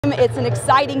It's an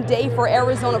exciting day for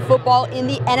Arizona football in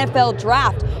the NFL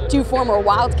draft. Two former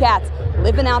Wildcats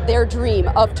living out their dream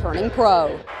of turning pro.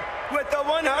 With the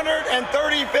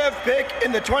 135th pick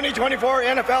in the 2024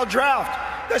 NFL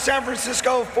draft, the San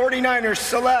Francisco 49ers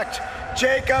select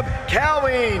Jacob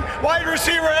Cowing, wide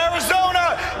receiver,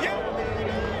 Arizona.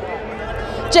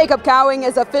 Jacob Cowing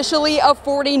is officially a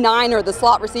 49er. The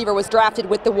slot receiver was drafted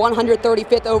with the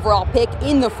 135th overall pick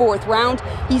in the 4th round.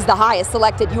 He's the highest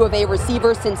selected U of A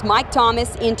receiver since Mike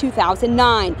Thomas in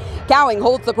 2009. Cowing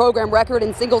holds the program record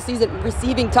in single-season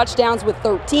receiving touchdowns with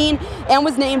 13 and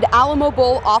was named Alamo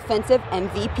Bowl Offensive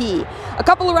MVP. A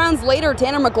couple of rounds later,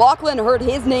 Tanner McLachlan heard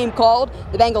his name called.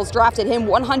 The Bengals drafted him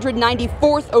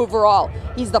 194th overall.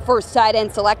 He's the first tight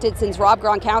end selected since Rob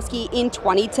Gronkowski in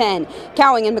 2010.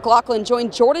 Cowing and McLachlan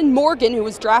joined Jordan Morgan, who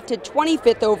was drafted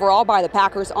 25th overall by the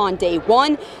Packers on day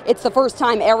 1. It's the first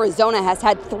time Arizona has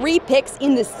had 3 picks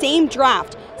in the same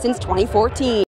draft since 2014.